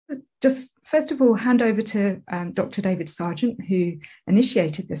just first of all, hand over to Dr. David Sargent, who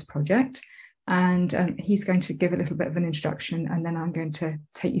initiated this project. And he's going to give a little bit of an introduction, and then I'm going to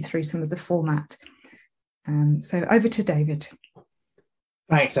take you through some of the format. So over to David.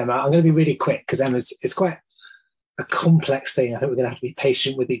 Thanks, Emma. I'm going to be really quick because it's quite a complex thing. I think we're going to have to be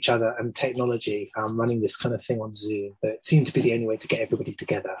patient with each other and technology running this kind of thing on Zoom, but it seemed to be the only way to get everybody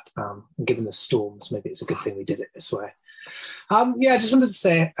together. And given the storms, maybe it's a good thing we did it this way. Yeah, I just wanted to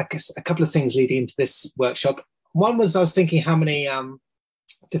say, I guess, a couple of things leading into this workshop. One was I was thinking how many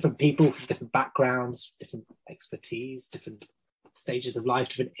different people from different backgrounds, different expertise, different stages of life,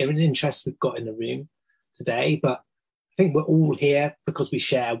 different interests we've got in the room today. But I think we're all here because we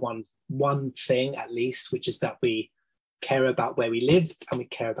share one thing at least, which is that we care about where we live and we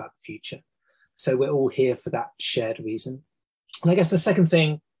care about the future. So we're all here for that shared reason. And I guess the second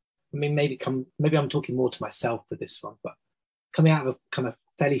thing, I mean, maybe I'm talking more to myself with this one, but coming out of a kind of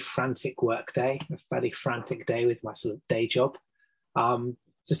fairly frantic work day, a fairly frantic day with my sort of day job,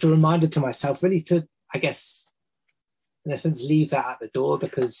 just a reminder to myself really to, I guess, in a sense, leave that at the door,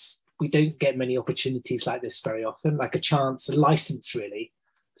 because we don't get many opportunities like this very often, like a chance, a license really,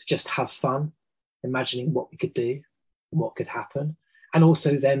 to just have fun, imagining what we could do, what could happen. And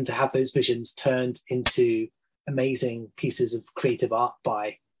also then to have those visions turned into amazing pieces of creative art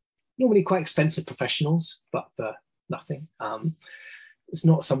by normally quite expensive professionals, but for nothing. It's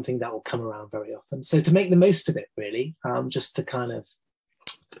not something that will come around very often. So to make the most of it really, just to kind of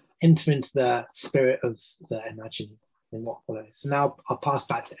enter into the spirit of the imagining in what follows. So now I'll pass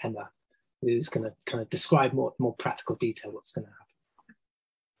back to Emma, who's going to kind of describe more practical detail what's going to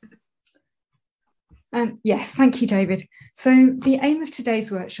happen. Yes, thank you, David. So the aim of today's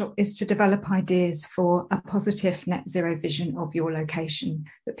workshop is to develop ideas for a positive net zero vision of your location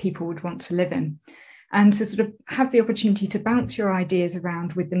that people would want to live in, and to sort of have the opportunity to bounce your ideas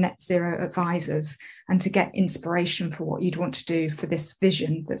around with the net zero advisors and to get inspiration for what you'd want to do for this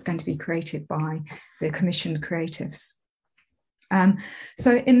vision that's going to be created by the commissioned creatives.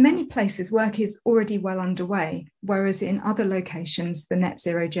 So in many places, work is already well underway, whereas in other locations, the net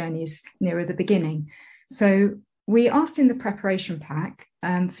zero journey is nearer the beginning. So we asked in the preparation pack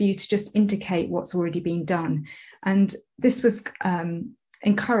for you to just indicate what's already been done. And this was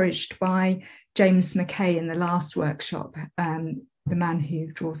encouraged by James McKay in the last workshop, the man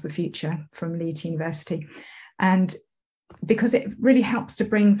who draws the future from Leeds University. And because it really helps to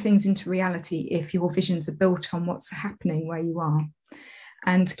bring things into reality if your visions are built on what's happening where you are,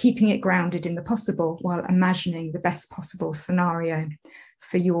 and keeping it grounded in the possible while imagining the best possible scenario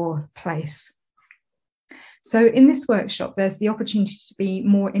for your place. So in this workshop, there's the opportunity to be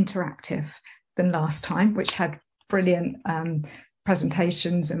more interactive than last time, which had brilliant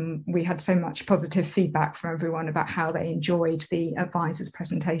presentations, and we had so much positive feedback from everyone about how they enjoyed the advisors'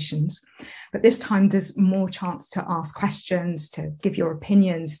 presentations. But this time there's more chance to ask questions, to give your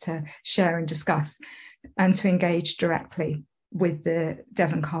opinions, to share and discuss, and to engage directly with the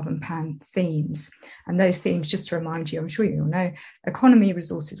Devon Carbon Plan themes. And those themes, just to remind you, I'm sure you all know: economy,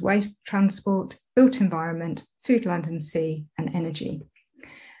 resources, waste, transport, built environment, food, land and sea, and energy.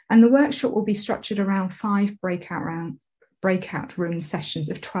 And the workshop will be structured around 5 breakout room sessions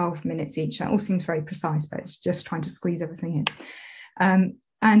of 12 minutes each. That all seems very precise, but it's just trying to squeeze everything in.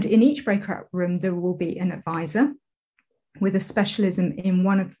 And in each breakout room, there will be an advisor with a specialism in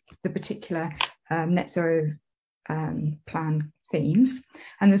one of the particular net zero plan themes.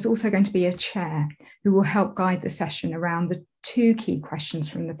 And there's also going to be a chair who will help guide the session around the 2 key questions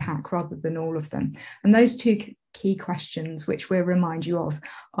from the pack rather than all of them. And those 2 key questions, which we'll remind you of,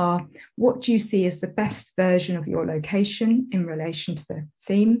 are: what do you see as the best version of your location in relation to the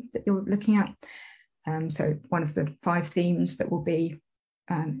theme that you're looking at? So one of the 5 themes that will be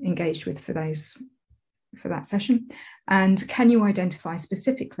engaged with for that session. And can you identify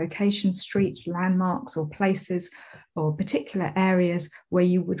specific locations, streets, landmarks, or places, or particular areas where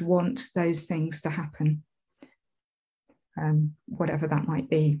you would want those things to happen? Whatever that might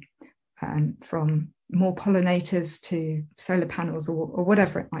be, from more pollinators to solar panels, or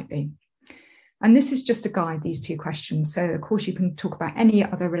whatever it might be. And this is just a guide, these 2 questions. So of course you can talk about any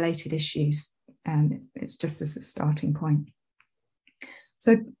other related issues. It's just as a starting point.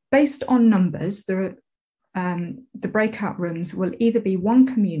 So based on numbers, there are the breakout rooms will either be 1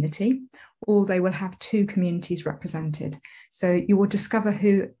 community or they will have 2 communities represented. So you will discover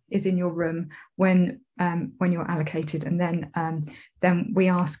who is in your room when you're allocated, and then we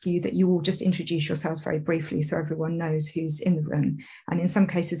ask you that you will just introduce yourselves very briefly so everyone knows who's in the room. And in some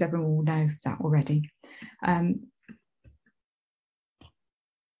cases, everyone will know that already. And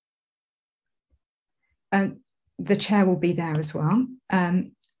the chair will be there as well.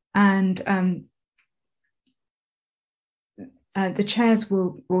 And the chairs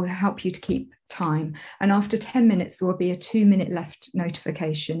will help you to keep time. And after 10 minutes, there will be a 2-minute left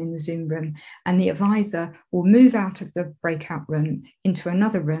notification in the Zoom room. And the advisor will move out of the breakout room into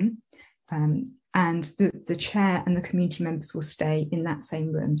another room. And the chair and the community members will stay in that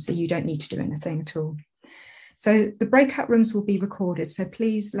same room. So you don't need to do anything at all. So the breakout rooms will be recorded. So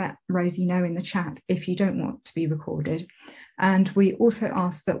please let Rosie know in the chat if you don't want to be recorded. And we also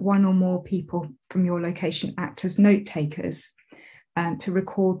ask that one or more people from your location act as note takers to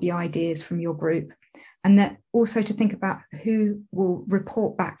record the ideas from your group. And that also to think about who will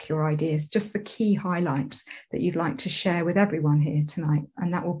report back your ideas, just the key highlights that you'd like to share with everyone here tonight.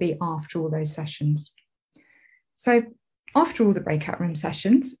 And that will be after all those sessions. So after all the breakout room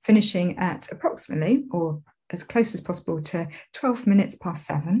sessions, finishing at approximately, or as close as possible to 12 minutes past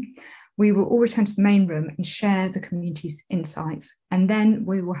 7, we will all return to the main room and share the community's insights. And then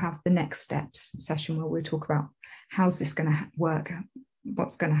we will have the next steps session where we'll talk about how's this going to work,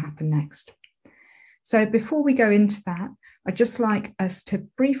 what's going to happen next. So before we go into that, I'd just like us to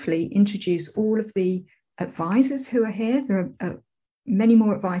briefly introduce all of the advisors who are here. There are many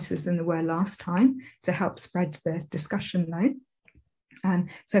more advisors than there were last time to help spread the discussion load.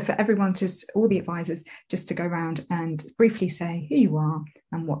 So for everyone, all the advisors, just to go around and briefly say who you are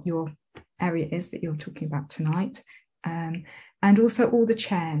and what your area is that you're talking about tonight. And also all the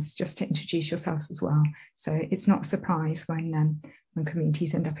chairs, just to introduce yourselves as well. So it's not a surprise when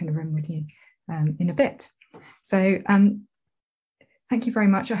communities end up in a room with you in a bit. So thank you very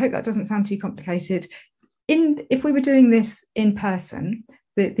much. I hope that doesn't sound too complicated. If we were doing this in person,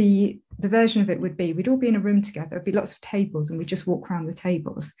 the version of it would be we'd all be in a room together, there'd be lots of tables and we'd just walk around the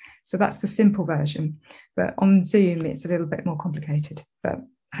tables. So that's the simple version. But on Zoom, it's a little bit more complicated. But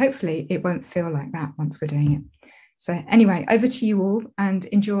hopefully it won't feel like that once we're doing it. So anyway, over to you all and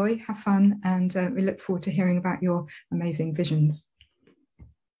enjoy, have fun, and we look forward to hearing about your amazing visions.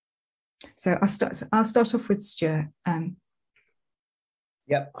 So I'll start off with Stuart.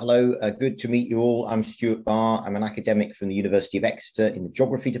 Yep, hello, good to meet you all. I'm Stuart Barr. I'm an academic from the University of Exeter in the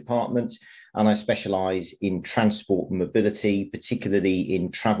Geography Department, and I specialise in transport and mobility, particularly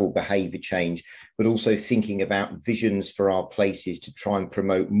in travel behaviour change, but also thinking about visions for our places to try and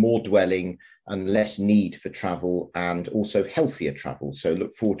promote more dwelling and less need for travel, and also healthier travel. So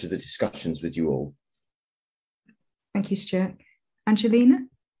look forward to the discussions with you all. Thank you, Stuart. Angelina?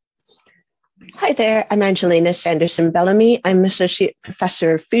 Hi there, I'm Angelina Sanderson-Bellamy. I'm Associate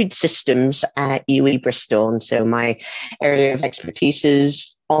Professor of Food Systems at UWE Bristol. And so my area of expertise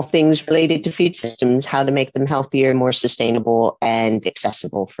is all things related to food systems, how to make them healthier, more sustainable, and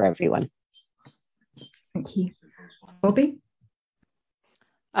accessible for everyone. Thank you. Bobby?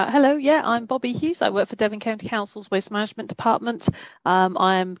 Hello, yeah, I'm Bobby Hughes. I work for Devon County Council's Waste Management Department.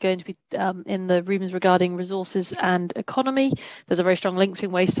 I am going to be in the rooms regarding resources and economy. There's a very strong link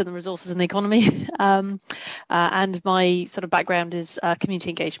between waste and the resources and the economy. And my sort of background is community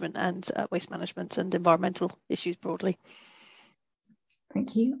engagement and waste management and environmental issues broadly.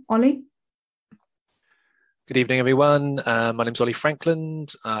 Thank you. Ollie? Good evening, everyone. My name is Ollie Franklin.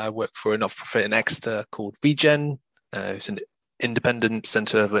 I work for a not-for-profit in Exeter called Regen, who's an independent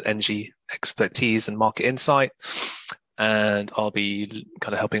centre of energy expertise and market insight, and I'll be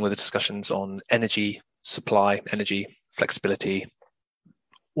kind of helping with the discussions on energy supply, energy flexibility,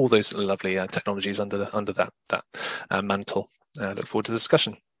 all those lovely technologies under that mantle. Look forward to the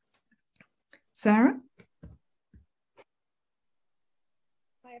discussion. Sarah?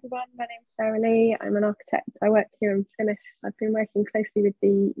 Hi everyone, my name's Sarah Lee. I'm an architect. I work here in Plymouth. I've been working closely with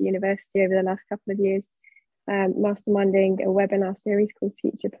the university over the last couple of years, masterminding a webinar series called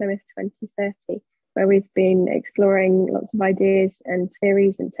Future Plymouth 2030, where we've been exploring lots of ideas and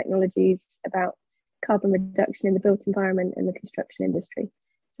theories and technologies about carbon reduction in the built environment and the construction industry.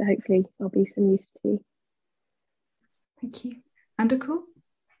 So hopefully I'll be some use to you. Thank you. Andukul?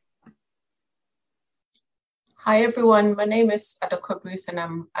 Hi everyone, my name is Adoko Bruce and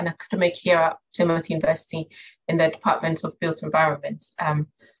I'm an academic here at Plymouth University in the Department of Built Environment. I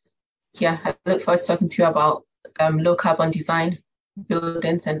look forward to talking to you about low carbon design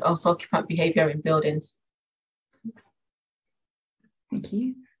buildings and also occupant behaviour in buildings. Thanks. Thank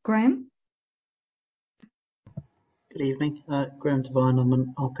you. Graham? Good evening, Graham Devine. I'm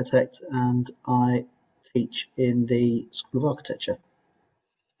an architect and I teach in the School of Architecture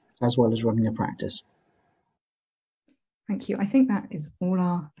as well as running a practice. Thank you. I think that is all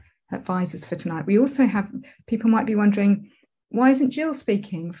our advisors for tonight. We also have, people might be wondering, why isn't Jill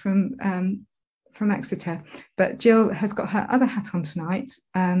speaking from Exeter? But Jill has got her other hat on tonight.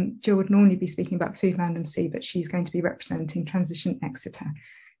 Jill would normally be speaking about food, land and sea, but she's going to be representing Transition Exeter.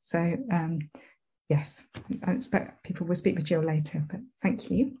 So yes, I expect people will speak with Jill later, but thank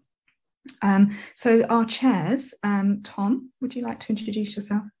you. So our chairs, Tom, would you like to introduce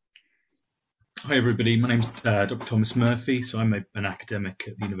yourself? Hi everybody, my name's Dr. Thomas Murphy, so I'm an academic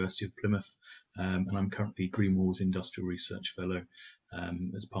at the University of Plymouth, and I'm currently Greenwall's Industrial Research Fellow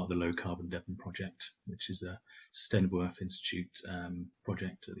as part of the Low Carbon Devon project, which is a Sustainable Earth Institute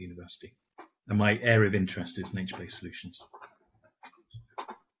project at the university. And my area of interest is nature-based solutions.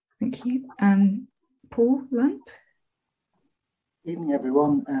 Thank you. Paul Lunt? Evening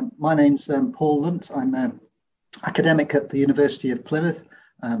everyone, my name's Paul Lunt. I'm an academic at the University of Plymouth.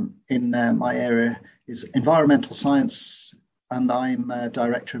 In my area is environmental science, and I'm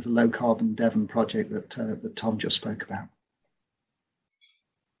director of the Low Carbon Devon project that Tom just spoke about.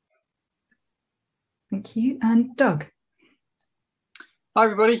 Thank you. And Doug? Hi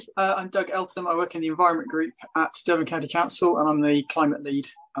everybody, I'm Doug Eltham. I work in the environment group at Devon County Council, and I'm the climate lead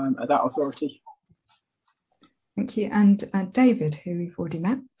at that authority. Thank you. And David, who we've already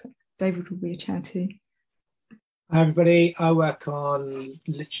met. David will be a chair too. Hi everybody, I work on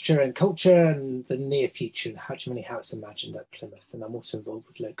literature and culture and the near future, how it's imagined at Plymouth, and I'm also involved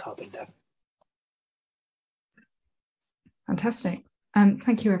with Low Carbon Devon. Fantastic.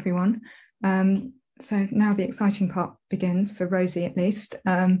 Thank you everyone. So now the exciting part begins, for Rosie at least,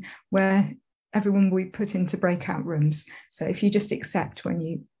 where everyone will be put into breakout rooms. So if you just accept when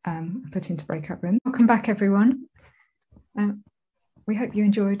you put into breakout rooms. Welcome back everyone. We hope you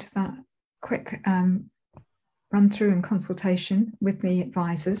enjoyed that quick run through and consultation with the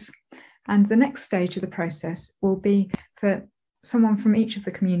advisors. And the next stage of the process will be for someone from each of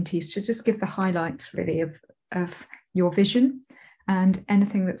the communities to just give the highlights really of your vision and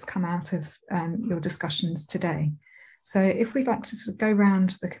anything that's come out of your discussions today. So if we'd like to sort of go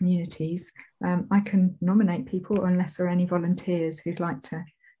around the communities, I can nominate people unless there are any volunteers who'd like to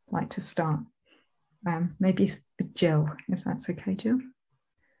start. Maybe Jill, if that's okay, Jill.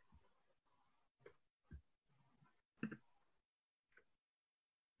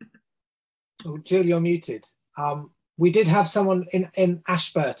 Oh, Jill, you're muted. We did have someone in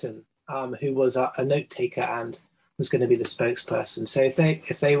Ashburton who was a note taker and was going to be the spokesperson. So if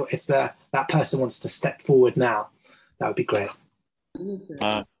that person wants to step forward now, that would be great.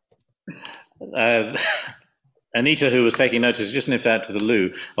 Anita, who was taking notes, just nipped out to the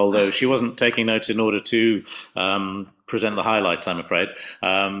loo, although she wasn't taking notes in order to present the highlights, I'm afraid.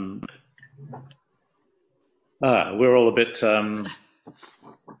 We're all a bit...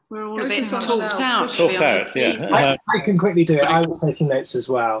 We're all a bit talked out. Talked out, yeah. I can quickly do it. I was taking notes as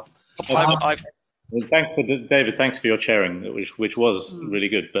well. Thanks for David. Thanks for your chairing, which was really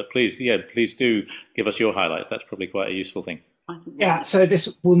good. But please do give us your highlights. That's probably quite a useful thing. Yeah. So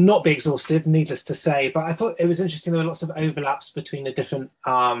this will not be exhaustive, needless to say. But I thought it was interesting. There were lots of overlaps between the different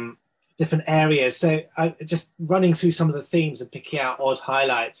areas. So just running through some of the themes and picking out odd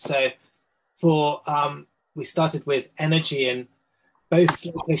highlights. So for we started with energy, and both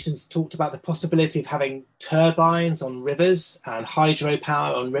locations talked about the possibility of having turbines on rivers and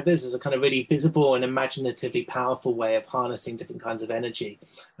hydropower on rivers as a kind of really visible and imaginatively powerful way of harnessing different kinds of energy,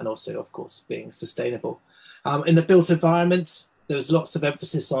 and also, of course, being sustainable. In the built environment, there was lots of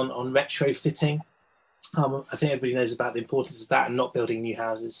emphasis on retrofitting. I think everybody knows about the importance of that and not building new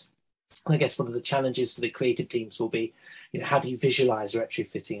houses. And I guess one of the challenges for the creative teams will be, how do you visualize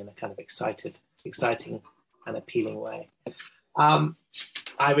retrofitting in a kind of exciting and appealing way?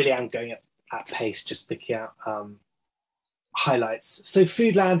 I really am going at pace, just picking out highlights. So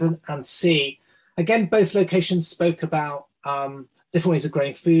food, land and sea. Again, both locations spoke about different ways of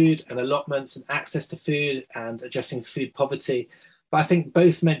growing food and allotments and access to food and addressing food poverty. But I think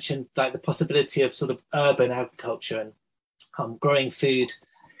both mentioned like the possibility of sort of urban agriculture and growing food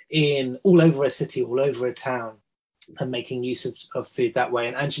in all over a city, all over a town, and making use of food that way.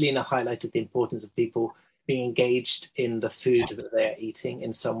 And Angelina highlighted the importance of people being engaged in the food that they are eating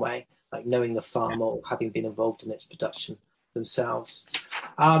in some way, like knowing the farmer or having been involved in its production themselves.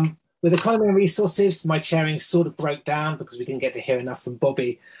 With economy and resources, my chairing sort of broke down because we didn't get to hear enough from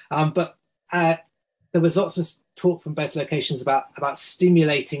Bobby. But there was lots of talk from both locations about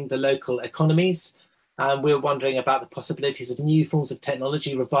stimulating the local economies. We were wondering about the possibilities of new forms of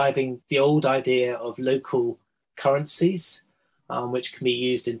technology, reviving the old idea of local currencies, which can be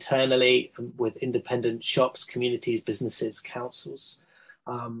used internally with independent shops, communities, businesses, councils.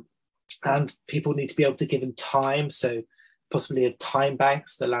 And people need to be able to give them time. So possibly have time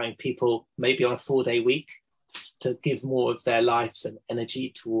banks allowing people maybe on a 4-day week to give more of their lives and energy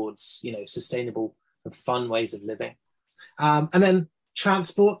towards, sustainable and fun ways of living. And then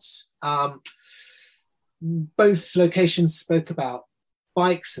transport. Both locations spoke about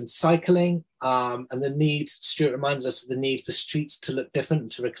bikes and cycling, and the need, Stuart reminds us of the need for streets to look different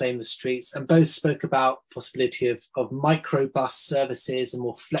and to reclaim the streets. And both spoke about possibility of micro bus services and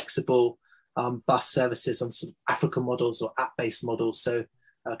more flexible bus services on sort of African models or app-based models. So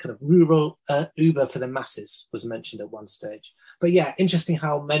kind of rural Uber for the masses was mentioned at one stage. But yeah, interesting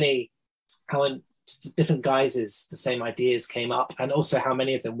how in different guises the same ideas came up, and also how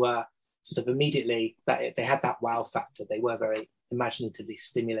many of them were sort of immediately, that they had that wow factor. They were very imaginatively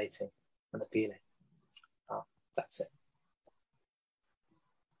stimulating and appealing. That's it.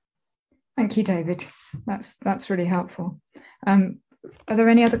 Thank you, David. That's really helpful. Are there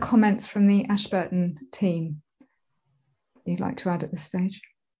any other comments from the Ashburton team you'd like to add at this stage?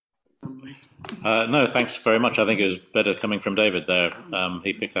 No, thanks very much. I think it was better coming from David there.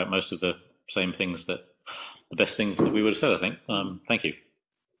 He picked out most of the same things, the best things that we would have said, I think. Thank you.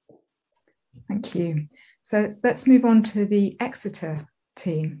 Thank you. So let's move on to the Exeter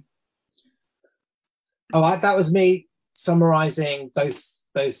team. Oh, that was me summarising both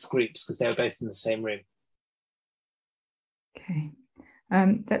groups because they were both in the same room. Okay.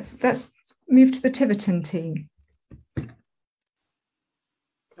 Let's move to the Tiverton team.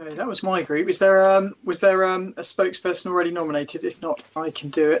 Okay, that was my group. Was there a spokesperson already nominated? If not, I can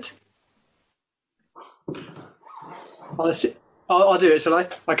do it. I'll do it, shall I?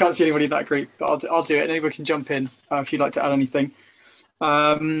 I can't see anybody in that group, but I'll do it. Anybody can jump in if you'd like to add anything.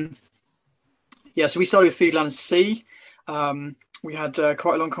 Yeah, so we started with Food, Land and Sea. We had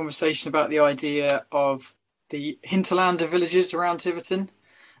quite a long conversation about the idea of the hinterland of villages around Tiverton,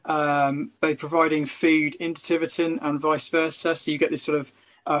 both providing food into Tiverton and vice versa. So you get this sort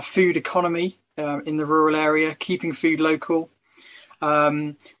of food economy in the rural area, keeping food local.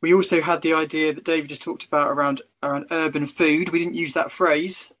 We also had the idea that David just talked about around urban food. We didn't use that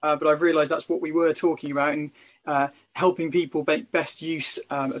phrase, but I've realised that's what we were talking about, and helping people make best use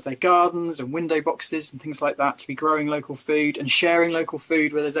of their gardens and window boxes and things like that to be growing local food and sharing local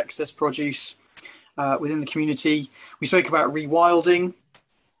food where there's excess produce within the community. We spoke about rewilding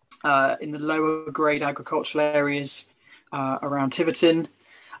in the lower grade agricultural areas around Tiverton,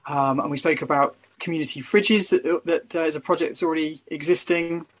 and we spoke about community fridges that is a project that's already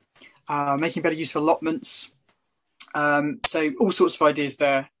existing, making better use of allotments. So all sorts of ideas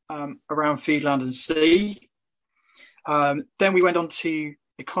there around food, land and sea. Then we went on to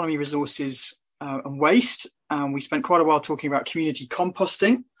economy, resources and waste, and we spent quite a while talking about community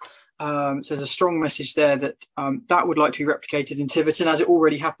composting. So there's a strong message there that that would like to be replicated in Tiverton, as it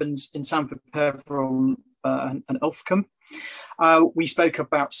already happens in Sanford, Peveril and Elthcombe. We spoke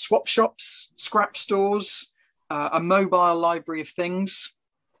about swap shops, scrap stores, a mobile library of things.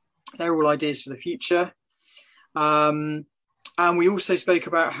 They're all ideas for the future. And we also spoke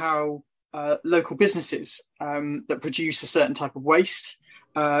about how local businesses that produce a certain type of waste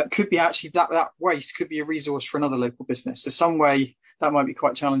could be actually, that waste could be a resource for another local business. So some way that might be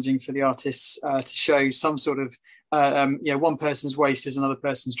quite challenging for the artists to show some sort of, one person's waste is another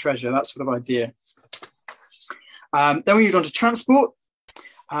person's treasure, that sort of idea. Then we moved on to transport.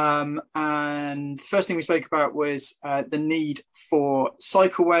 And the first thing we spoke about was the need for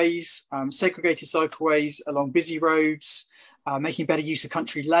cycleways, segregated cycleways along busy roads, making better use of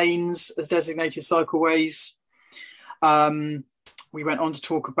country lanes as designated cycleways. We went on to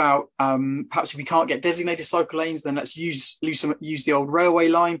talk about perhaps if we can't get designated cycle lanes, then let's use the old railway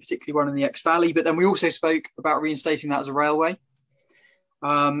line, particularly one in the Exe Valley. But then we also spoke about reinstating that as a railway.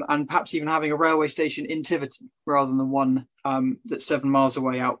 And perhaps even having a railway station in Tiverton rather than one that's 7 miles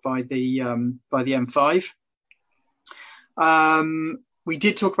away out by the M5. We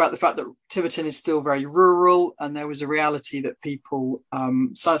did talk about the fact that Tiverton is still very rural, and there was a reality that people,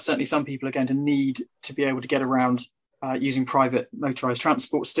 certainly some people, are going to need to be able to get around using private motorised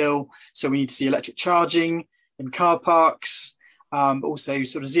transport still. So we need to see electric charging in car parks, also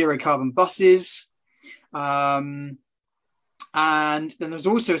sort of zero carbon buses. And then there's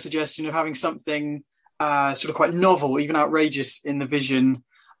also a suggestion of having something sort of quite novel, even outrageous in the vision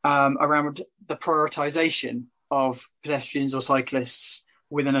around the prioritisation of pedestrians or cyclists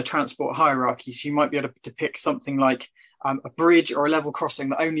within a transport hierarchy. So you might be able to pick something like a bridge or a level crossing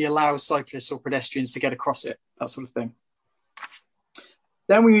that only allows cyclists or pedestrians to get across it, that sort of thing.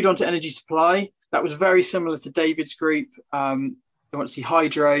 Then we moved on to energy supply. That was very similar to David's group. They want to see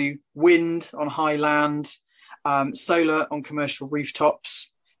hydro, wind on high land, solar on commercial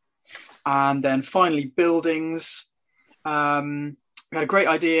rooftops, and then finally buildings. We had a great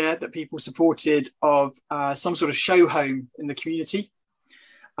idea that people supported of some sort of show home in the community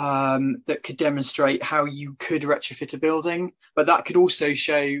that could demonstrate how you could retrofit a building, but that could also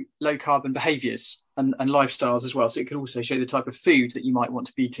show low carbon behaviours. and lifestyles as well. So it could also show the type of food that you might want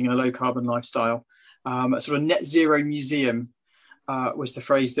to be eating in a low carbon lifestyle. A sort of net zero museum was the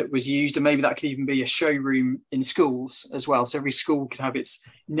phrase that was used, and maybe that could even be a showroom in schools as well. So every school could have its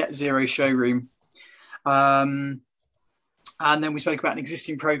net zero showroom. And then we spoke about an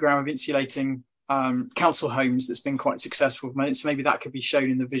existing program of insulating council homes that's been quite successful. So maybe that could be shown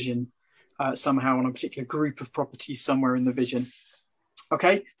in the vision somehow on a particular group of properties somewhere in the vision.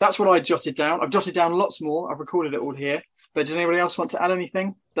 Okay, that's what I jotted down. I've jotted down lots more. I've recorded it all here. But does anybody else want to add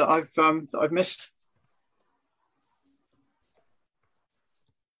anything that I've missed?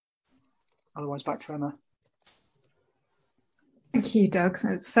 Otherwise, back to Emma. Thank you, Doug.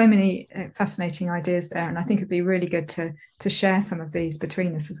 So many fascinating ideas there, and I think it'd be really good to share some of these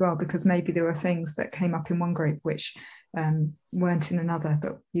between us as well, because maybe there were things that came up in one group which weren't in another,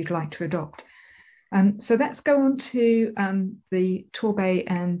 but you'd like to adopt. So let's go on to the Torbay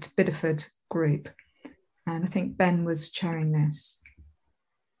and Bideford group, and I think Ben was chairing this.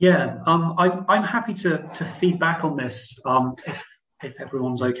 Yeah, I'm happy to feed back on this if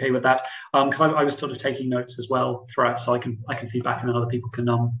everyone's okay with that, because I was sort of taking notes as well throughout, so I can feed back, and then other people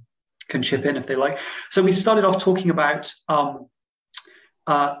can chip in if they like. So we started off talking about economy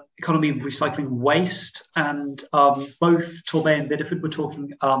recycling waste, and both Torbay and Bideford were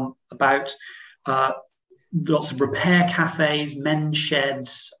talking about lots of repair cafes, men's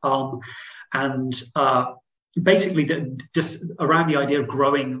sheds, and basically just around the idea of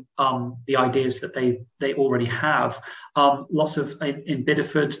growing the ideas that they already have. Lots of, in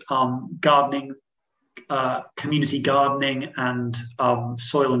Bideford, gardening, community gardening, and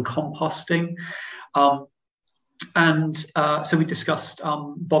soil and composting. So we discussed,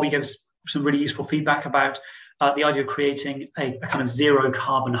 Bobby gave us some really useful feedback about the idea of creating a kind of zero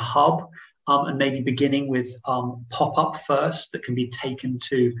carbon hub, and maybe beginning with pop-up first that can be taken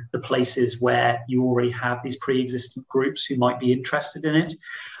to the places where you already have these pre-existing groups who might be interested in it.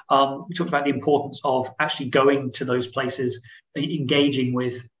 We talked about the importance of actually going to those places, engaging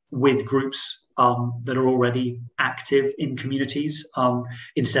with groups that are already active in communities,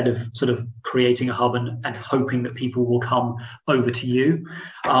 instead of sort of creating a hub and hoping that people will come over to you.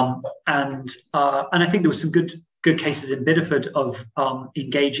 And I think there was some good cases in Bideford of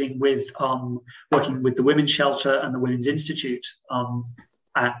engaging with, working with the Women's Shelter and the Women's Institute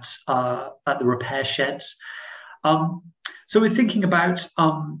at the repair sheds. So we're thinking about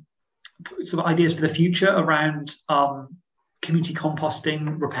sort of ideas for the future around community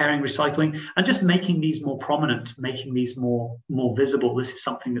composting, repairing, recycling, and just making these more prominent, making these more visible. This is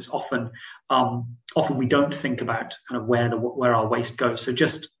something that's often we don't think about kind of where our waste goes. So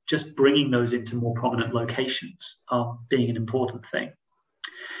just bringing those into more prominent locations being an important thing.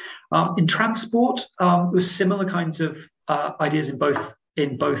 In transport, there was similar kinds of ideas in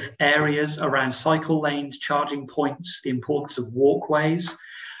both areas around cycle lanes, charging points, the importance of walkways,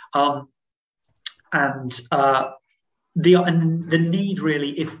 and the need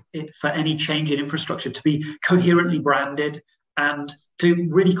really for any change in infrastructure to be coherently branded and to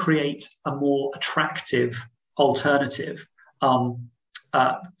really create a more attractive alternative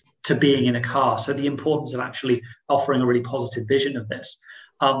to being in a car. So the importance of actually offering a really positive vision of this.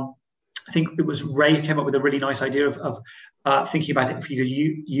 I think it was Ray who came up with a really nice idea of thinking about it if you could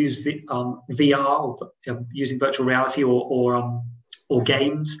use VR or using virtual reality or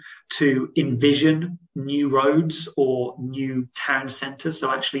games to envision new roads or new town centres.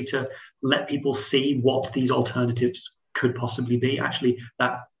 So actually to let people see what these alternatives could possibly be. Actually,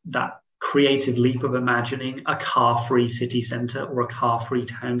 that creative leap of imagining a car-free city centre or a car-free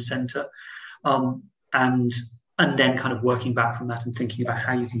town centre, and then kind of working back from that and thinking about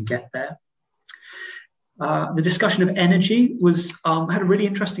how you can get there. The discussion of energy was had a really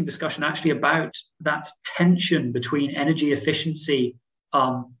interesting discussion actually about that tension between energy efficiency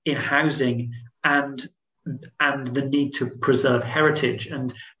in housing and the need to preserve heritage.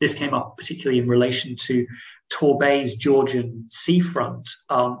 And this came up particularly in relation to Torbay's Georgian seafront.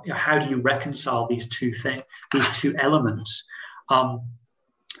 How do you reconcile these two elements? And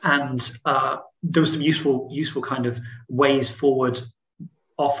there was some useful kind of ways forward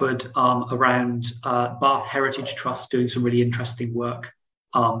offered around Bath Heritage Trust doing some really interesting work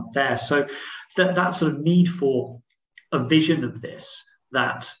there. So that sort of need for a vision of this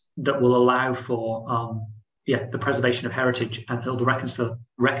that will allow for the preservation of heritage and the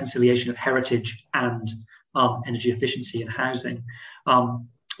reconciliation of heritage and energy efficiency in housing.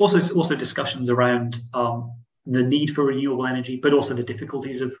 Also discussions around the need for renewable energy, but also the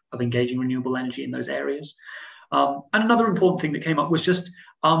difficulties of engaging renewable energy in those areas. And another important thing that came up was just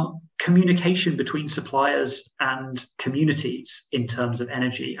communication between suppliers and communities in terms of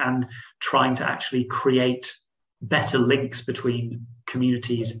energy, and trying to actually create better links between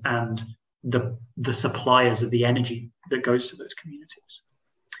communities and the suppliers of the energy that goes to those communities.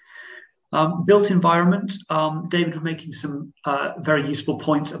 Built environment, David was making some very useful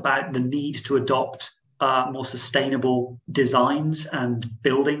points about the need to adopt more sustainable designs and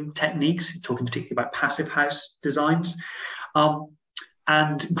building techniques, talking particularly about passive house designs.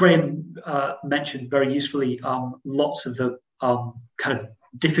 And Graham mentioned very usefully lots of the kind of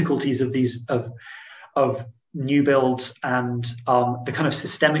difficulties of these of new builds, and the kind of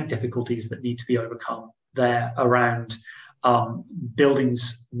systemic difficulties that need to be overcome there around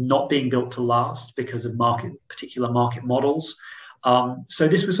buildings not being built to last because of particular market models. So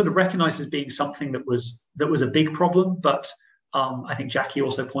this was sort of recognised as being something that was a big problem, but I think Jackie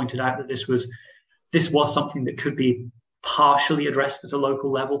also pointed out that this was something that could be partially addressed at a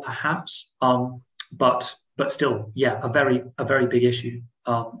local level, perhaps, but still, yeah, a very big issue.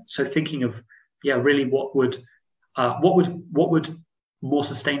 So thinking of really what would more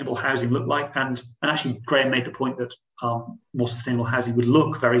sustainable housing look like, and actually Graham made the point that more sustainable housing would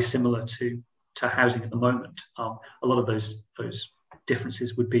look very similar to housing at the moment. A lot of those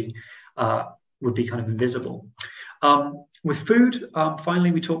differences would be kind of invisible. With food, finally,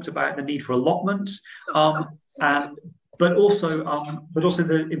 we talked about the need for allotments, but also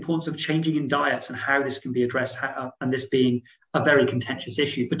the importance of changing in diets and how this can be addressed, and this being a very contentious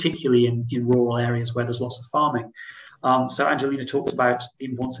issue, particularly in rural areas where there's lots of farming. So Angelina talked about the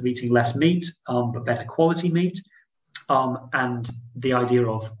importance of eating less meat, but better quality meat, and the idea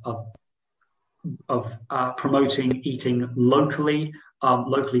of promoting eating locally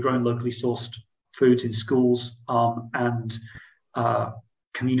grown, locally sourced foods in schools and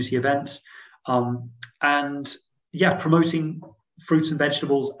community events, and promoting fruits and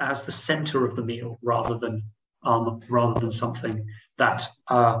vegetables as the center of the meal rather than something that's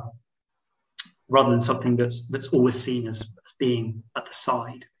always seen as being at the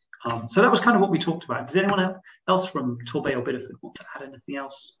side. So that was kind of what we talked about. Does anyone else from Torbay or Bideford want to add anything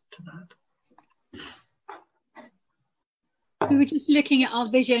else to that? We were just looking at our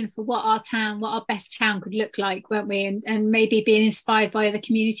vision for what our best town could look like, weren't we? And maybe being inspired by other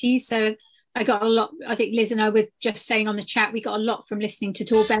communities. So I got a lot, I think Liz and I were just saying on the chat, we got a lot from listening to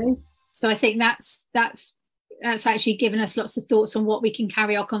Torbay. So I think that's actually given us lots of thoughts on what we can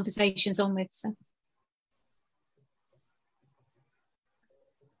carry our conversations on with. So.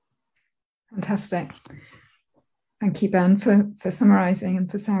 Fantastic. Thank you, Ben, for summarising,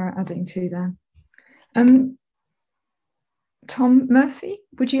 and for Sarah adding to there. Tom Murphy,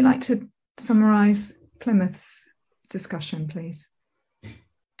 would you like to summarise Plymouth's discussion, please?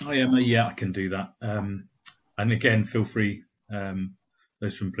 Yeah, I can do that. And again, feel free,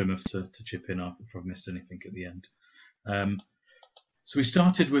 those from Plymouth, to chip in if I've missed anything at the end. So we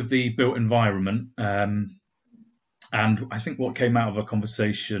started with the built environment, and I think what came out of a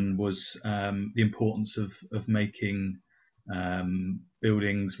conversation was the importance of making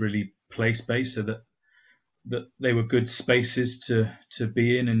buildings really place-based, so that they were good spaces to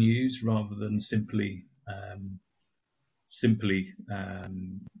be in and use, rather than simply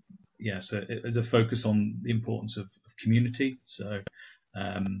so there's a focus on the importance of community. So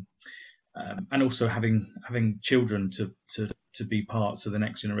and also having children to be part, so the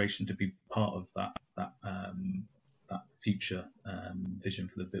next generation to be part of that future vision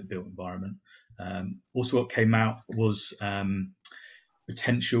for the built environment. Also, what came out was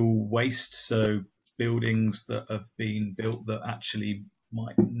potential waste. So buildings that have been built that actually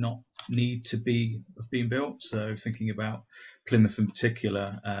might not need to have been built. So thinking about Plymouth in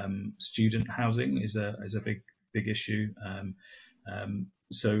particular, student housing is a big issue.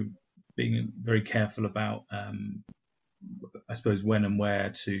 So being very careful about, I suppose, when and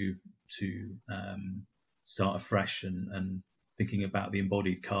where to start afresh, and thinking about the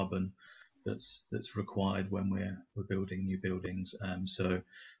embodied carbon that's required when we're building new buildings. So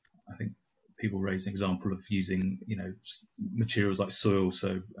I think people raised an example of using, materials like soil.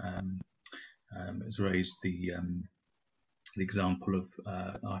 So it's raised the example of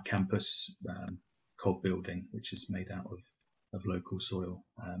our campus COB building, which is made out of local soil.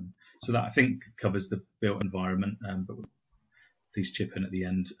 So that, I think, covers the built environment, but please chip in at the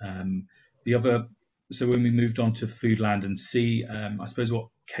end. So when we moved on to food, land and sea, I suppose what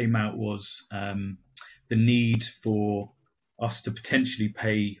came out was the need for us to potentially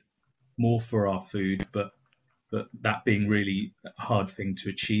pay more for our food, but that being really a hard thing to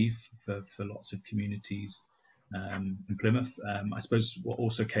achieve for lots of communities in Plymouth. I suppose what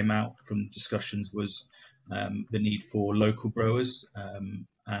also came out from discussions was the need for local growers,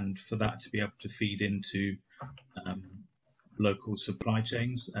 and for that to be able to feed into local supply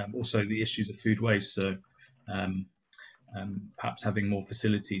chains. Also the issues of food waste. So perhaps having more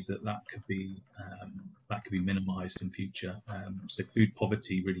facilities that could be minimised in future. So food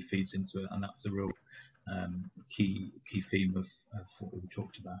poverty really feeds into it, and that's a real key theme of what we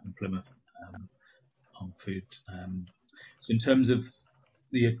talked about in Plymouth on food. So in terms of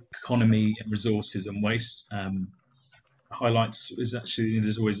the economy and resources and waste, highlights is actually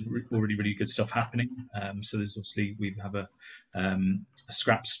there's always already really good stuff happening. So there's obviously we have a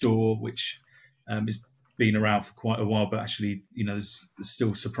scrap store which is been around for quite a while, but actually there's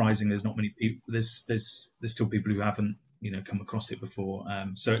still surprising there's not many people. There's still people who haven't come across it before.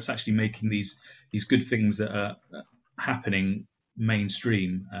 So it's actually making these good things that are happening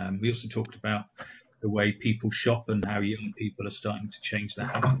mainstream. We also talked about the way people shop and how young people are starting to change their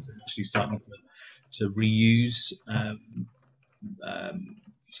habits and actually starting to reuse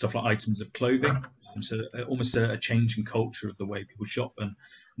stuff like items of clothing. So almost a change in culture of the way people shop. And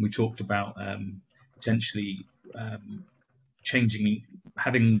we talked about potentially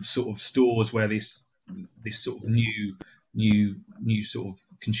having sort of stores where this sort of new sort of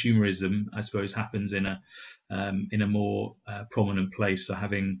consumerism, I suppose, happens in a more prominent place. So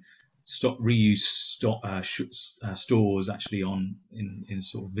having stores actually in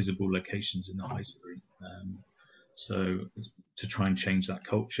sort of visible locations in the high street. So to try and change that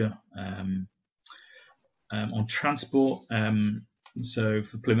culture. On transport, so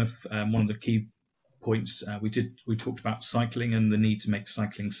for Plymouth, one of the key points we talked about cycling and the need to make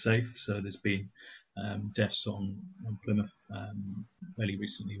cycling safe. So there's been deaths on Plymouth fairly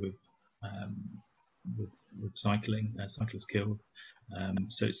recently with cycling, cyclists killed.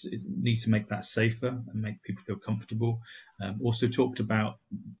 So it needs to make that safer and make people feel comfortable. Also talked about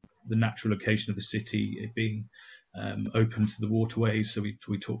the natural location of the city, it being open to the waterways. So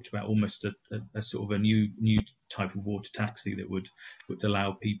we talked about almost a sort of a new type of water taxi that would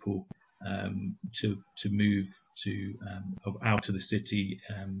allow people to move to out of the city,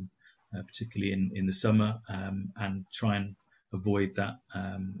 particularly in the summer, and try and avoid that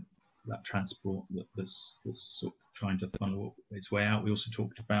transport that's sort of trying to funnel its way out. We also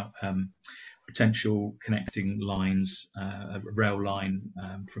talked about potential connecting lines, a rail line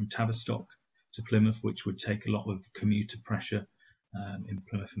from Tavistock to Plymouth, which would take a lot of commuter pressure in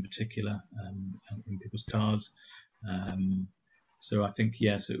Plymouth in particular, in people's cars. So I think,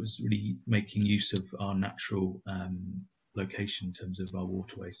 yes, it was really making use of our natural location in terms of our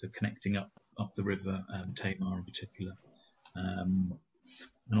waterways, so connecting up the river, Tamar in particular.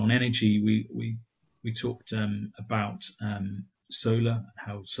 And on energy, we talked about solar,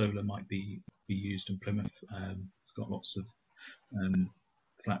 how solar might be used in Plymouth. It's got lots of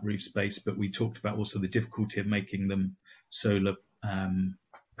flat roof space, but we talked about also the difficulty of making them solar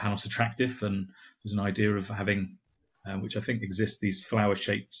panels attractive. And there's an idea of having, which I think exists, these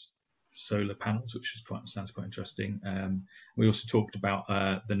flower-shaped solar panels, which sounds quite interesting. We also talked about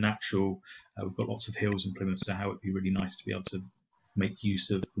the natural. We've got lots of hills in Plymouth, so how it'd be really nice to be able to make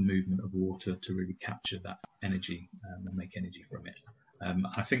use of the movement of water to really capture that energy and make energy from it.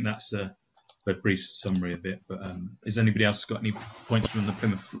 I think that's a brief summary of it, but has anybody else got any points from the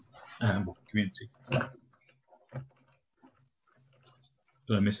Plymouth community?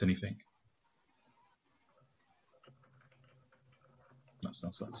 Did I miss anything?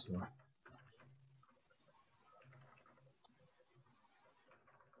 That's all right.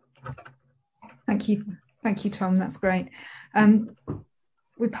 Thank you, Tom. That's great.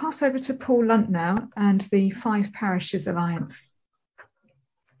 We pass over to Paul Lunt now and the Five Parishes Alliance.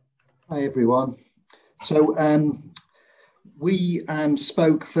 Hi, everyone. So we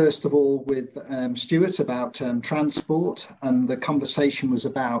spoke first of all with Stuart about transport, and the conversation was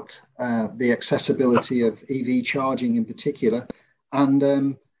about the accessibility of EV charging in particular, and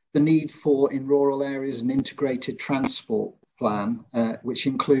the need for, in rural areas, an integrated transport plan, which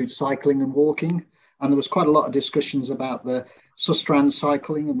includes cycling and walking. And there was quite a lot of discussions about the Sustrand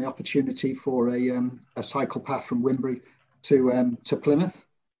cycling and the opportunity for a cycle path from Wimbury to Plymouth.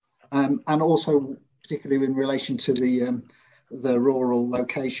 And also, particularly in relation to the rural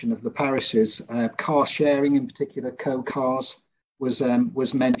location of the parishes, car sharing, in particular co-cars,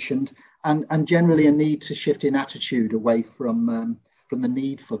 was mentioned, and generally a need to shift in attitude away from the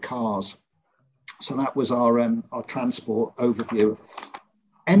need for cars. So that was our transport overview.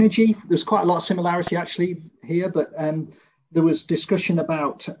 Energy, there's quite a lot of similarity actually here, but there was discussion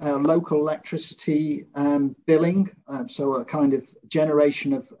about local electricity billing, so a kind of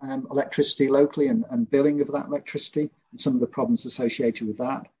generation of electricity locally and billing of that electricity, and some of the problems associated with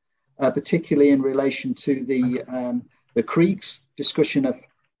that, particularly in relation to the creeks, discussion of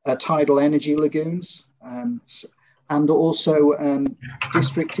tidal energy lagoons, and also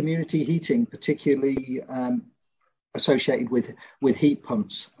district community heating, particularly associated with heat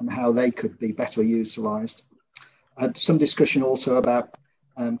pumps and how they could be better utilised. Some discussion also about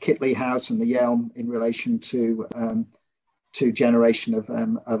Kitley House and the Yelm in relation to generation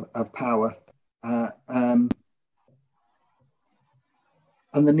of power, and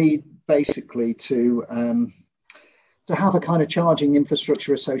the need basically to have a kind of charging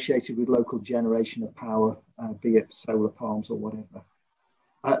infrastructure associated with local generation of power, be it solar farms or whatever.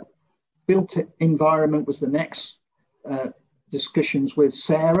 Built environment was the next discussions with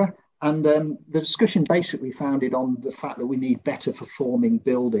Sarah. And the discussion basically founded on the fact that we need better performing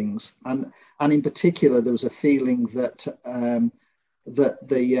buildings, and in particular there was a feeling that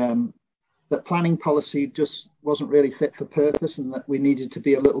that planning policy just wasn't really fit for purpose, and that we needed to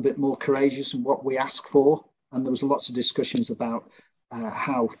be a little bit more courageous in what we ask for. And there was lots of discussions about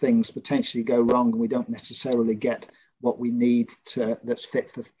how things potentially go wrong, and we don't necessarily get what we need that's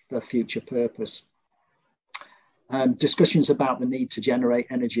fit for future purpose. Discussions about the need to generate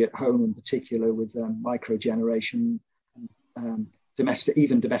energy at home, in particular with micro generation,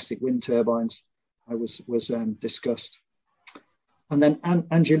 domestic wind turbines, was discussed. And then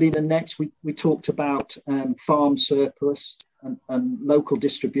Angelina, next we talked about farm surplus and local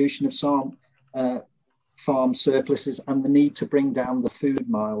distribution of farm surpluses, and the need to bring down the food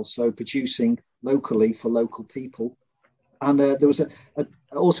miles, so producing locally for local people. And there was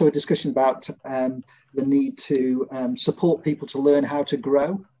also a discussion about the need to support people to learn how to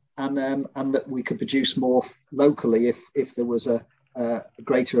grow, and that we could produce more locally if there was a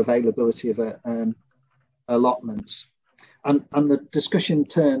greater availability of allotments. And the discussion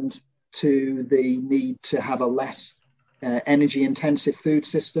turned to the need to have a less energy intensive food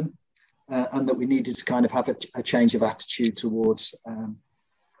system, and that we needed to kind of have a change of attitude towards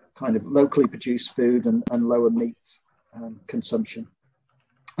kind of locally produced food and lower meat consumption.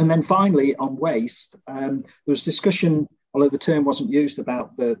 And then finally on waste, there was discussion, although the term wasn't used,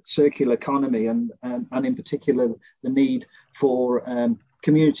 about the circular economy and in particular the need for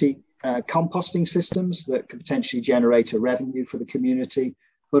community composting systems that could potentially generate a revenue for the community,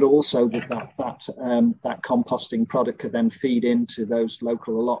 but also that composting product could then feed into those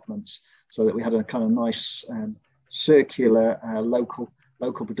local allotments, so that we had a kind of nice circular local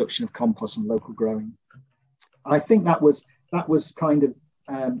production of compost and local growing. I think that was kind of,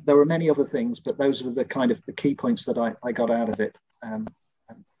 there were many other things, but those were the kind of the key points that I got out of it. I'm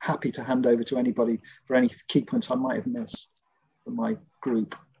happy to hand over to anybody for any key points I might have missed from my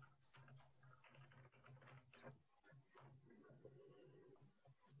group.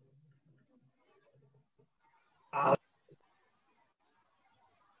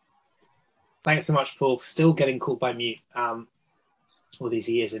 Thanks so much, Paul. Still getting caught by mute all these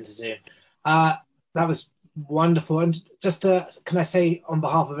years into Zoom. That was wonderful. And just can I say on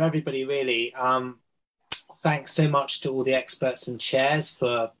behalf of everybody, really, thanks so much to all the experts and chairs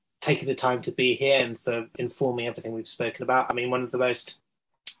for taking the time to be here and for informing everything we've spoken about. I mean, one of the most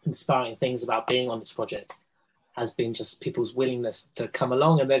inspiring things about being on this project has been just people's willingness to come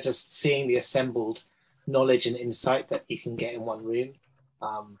along, and they're just seeing the assembled knowledge and insight that you can get in one room,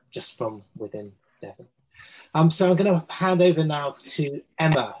 just from within Devon. So I'm going to hand over now to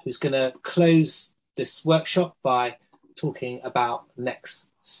Emma, who's going to close this workshop by talking about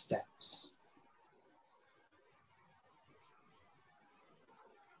next steps.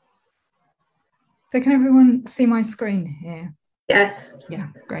 So can everyone see my screen here? Yes. Yeah,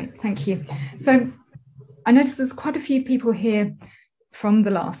 great, thank you. So I noticed there's quite a few people here from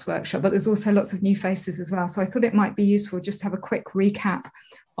the last workshop, but there's also lots of new faces as well. So I thought it might be useful just to have a quick recap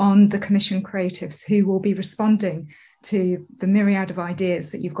on the Commission creatives who will be responding to the myriad of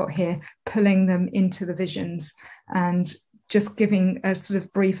ideas that you've got here, pulling them into the visions and just giving a sort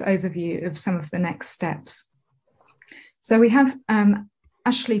of brief overview of some of the next steps. So we have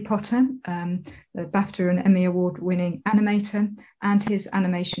Ashley Potter, the BAFTA and Emmy Award winning animator, and his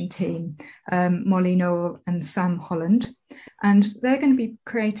animation team, Molly Noel and Sam Holland. And they're going to be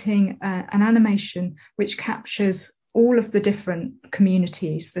creating an animation which captures all of the different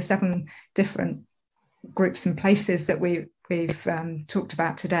communities, the 7 different groups and places that we've talked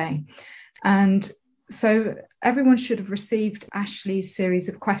about today. And so everyone should have received Ashley's series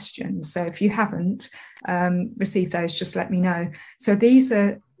of questions. So if you haven't received those, just let me know. So these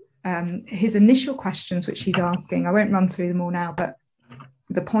are his initial questions, which he's asking, I won't run through them all now, but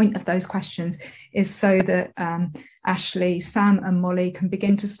the point of those questions is so that Ashley, Sam and Molly can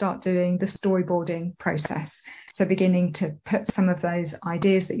begin to start doing the storyboarding process. So beginning to put some of those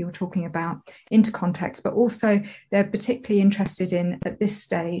ideas that you were talking about into context, but also they're particularly interested in, at this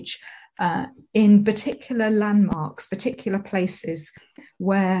stage, in particular landmarks, particular places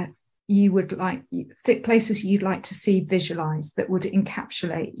where you would like, places you'd like to see visualized that would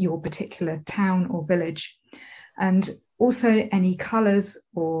encapsulate your particular town or village. And also any colours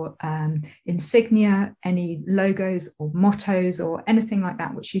or insignia, any logos or mottos or anything like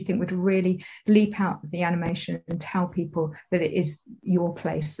that, which you think would really leap out of the animation and tell people that it is your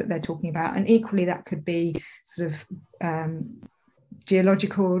place that they're talking about. And equally, that could be sort of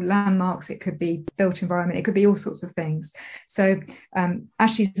geological landmarks, it could be built environment, it could be all sorts of things. So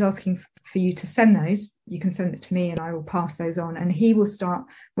Ashley's asking for you to send those. You can send it to me and I will pass those on, and he will start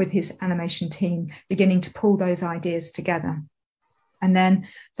with his animation team beginning to pull those ideas together. And then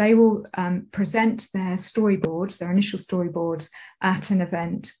they will present their storyboards, their initial storyboards, at an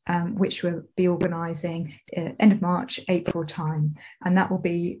event which we'll be organising end of March, April time. And that will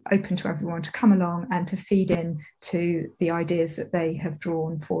be open to everyone to come along and to feed in to the ideas that they have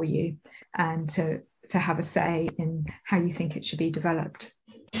drawn for you, and to have a say in how you think it should be developed.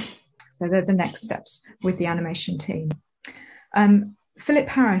 So they're the next steps with the animation team. Philip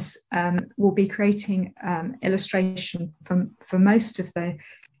Harris will be creating illustration for most of the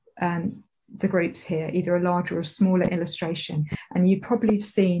groups here, either a larger or a smaller illustration. And you probably have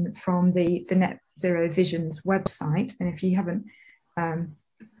seen from the Net Zero Visions website, and if you haven't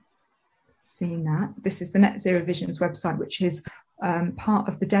seen that, this is the Net Zero Visions website, which is part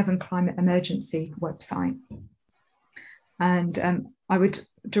of the Devon Climate Emergency website. And I would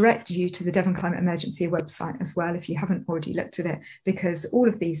direct you to the Devon Climate Emergency website as well if you haven't already looked at it, because all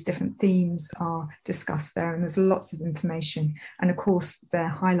of these different themes are discussed there and there's lots of information. And of course,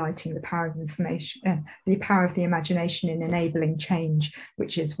 they're highlighting the power of information, the power of the imagination in enabling change,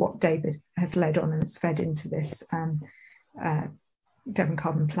 which is what David has led on and has fed into this Devon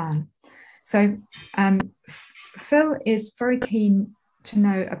Carbon Plan. So Phil is very keen to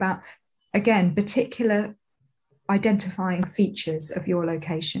know about, again, particular identifying features of your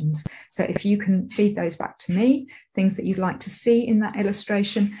locations. So if you can feed those back to me, things that you'd like to see in that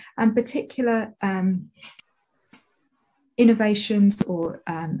illustration, and particular innovations or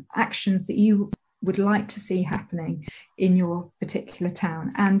actions that you would like to see happening in your particular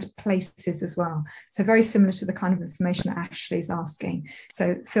town and places as well. So very similar to the kind of information that Ashley's asking.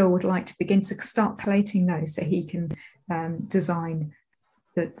 So Phil would like to begin to start collating those so he can design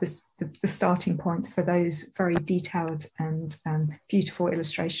the starting points for those very detailed and beautiful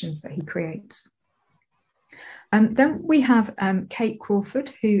illustrations that he creates. Then we have Kate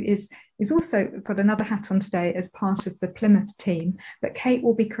Crawford, who is also got another hat on today as part of the Plymouth team, but Kate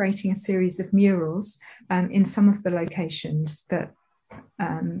will be creating a series of murals in some of the locations that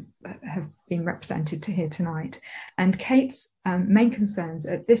have been represented here tonight. And Kate's main concerns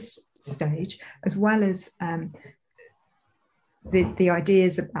at this stage, as well as the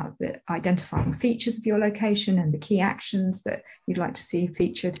ideas about the identifying features of your location and the key actions that you'd like to see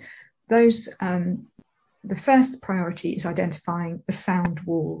featured, those the first priority is identifying the sound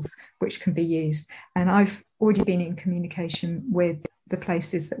walls which can be used. And I've already been in communication with the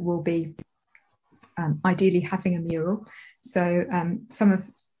places that will be ideally having a mural. So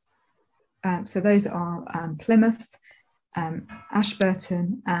so those are Plymouth,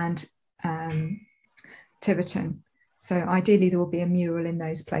 Ashburton and Tiverton. So ideally there will be a mural in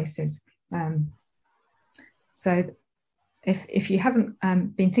those places. So if you haven't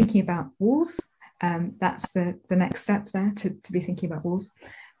been thinking about walls, that's the next step there, to be thinking about walls.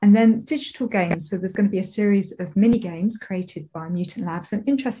 And then digital games. So there's going to be a series of mini games created by Mutant Labs. And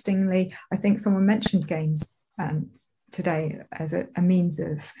interestingly, I think someone mentioned games today as a means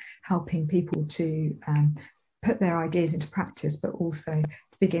of helping people to put their ideas into practice, but also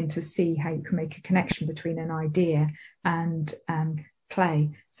begin to see how you can make a connection between an idea and play.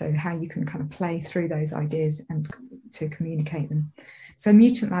 So how you can kind of play through those ideas and to communicate them. So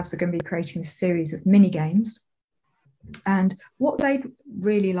Mutant Labs are going to be creating a series of mini games. And what they'd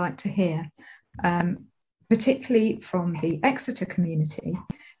really like to hear, particularly from the Exeter community,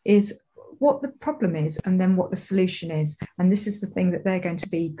 is what the problem is and then what the solution is. And this is the thing that they're going to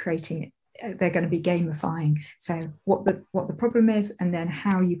be creating. They're going to be gamifying. So what the problem is, and then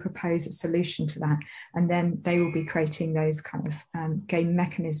how you propose a solution to that. And then they will be creating those kind of game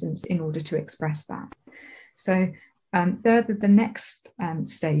mechanisms in order to express that. So There are the next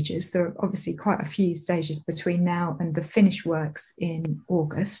stages. There are obviously quite a few stages between now and the finished works in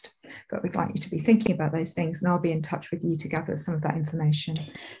August, but we'd like you to be thinking about those things, and I'll be in touch with you to gather some of that information.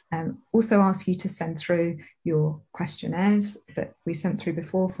 Also ask you to send through your questionnaires that we sent through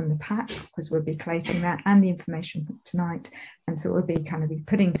before from the pack, because we'll be collating that and the information from tonight. And so we'll be kind of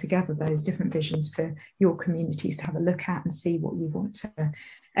putting together those different visions for your communities to have a look at and see what you want to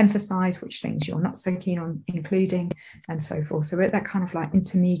emphasize, which things you're not so keen on including, and so forth. So we're at that kind of like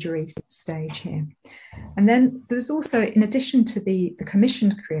intermediary stage here. And then there's also, in addition to the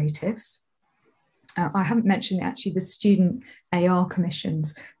commissioned creatives, I haven't mentioned actually the student AR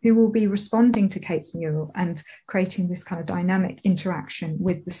commissions, who will be responding to Kate's mural and creating this kind of dynamic interaction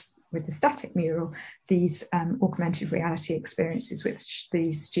with the static mural, these augmented reality experiences which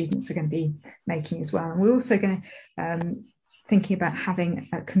these students are going to be making as well. And we're also going to thinking about having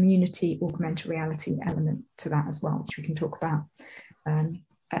a community augmented reality element to that as well, which we can talk about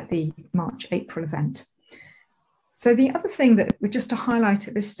at the March-April event. So the other thing that we just to highlight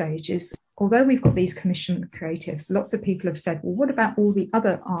at this stage is, although we've got these commissioned creatives, lots of people have said, well, what about all the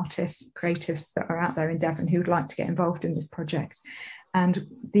other artists, creatives that are out there in Devon who would like to get involved in this project? And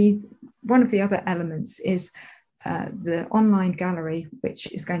one of the other elements is the online gallery,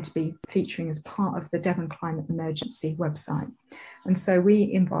 which is going to be featuring as part of the Devon Climate Emergency website. And so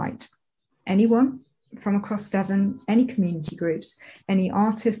we invite anyone from across Devon, any community groups, any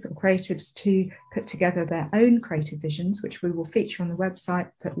artists or creatives to put together their own creative visions, which we will feature on the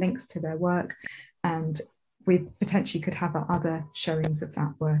website, put links to their work, and we potentially could have other showings of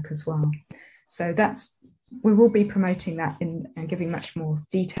that work as well. So we will be promoting that and giving much more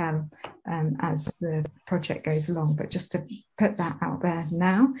detail as the project goes along, but just to put that out there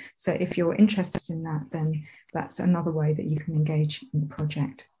now. So if you're interested in that, then that's another way that you can engage in the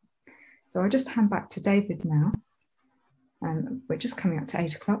project. So I'll just hand back to David now. We're just coming up to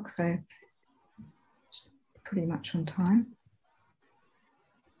 8 o'clock, so pretty much on time.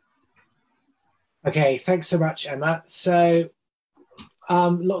 Okay, thanks so much, Emma. So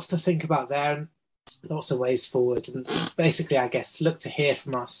lots to think about there, and lots of ways forward. And basically, I guess, look to hear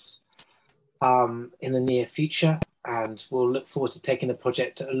from us in the near future, and we'll look forward to taking the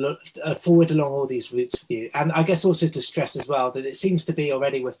project forward along all these routes with you. And I guess also to stress as well that it seems to be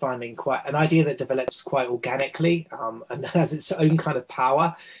already we're finding quite an idea that develops quite organically and has its own kind of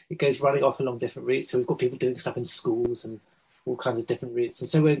power. It goes running off along different routes. So we've got people doing stuff in schools and all kinds of different routes. And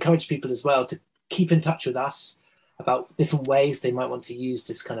so we encourage people as well to keep in touch with us about different ways they might want to use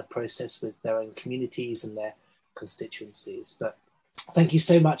this kind of process with their own communities and their constituencies. But thank you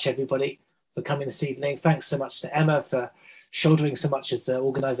so much, everybody, for coming this evening. Thanks so much to Emma for shouldering so much of the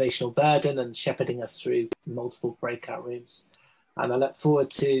organisational burden and shepherding us through multiple breakout rooms. And I look forward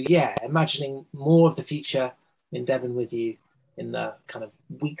to, imagining more of the future in Devon with you in the kind of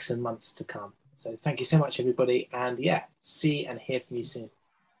weeks and months to come. So thank you so much, everybody. And see and hear from you soon.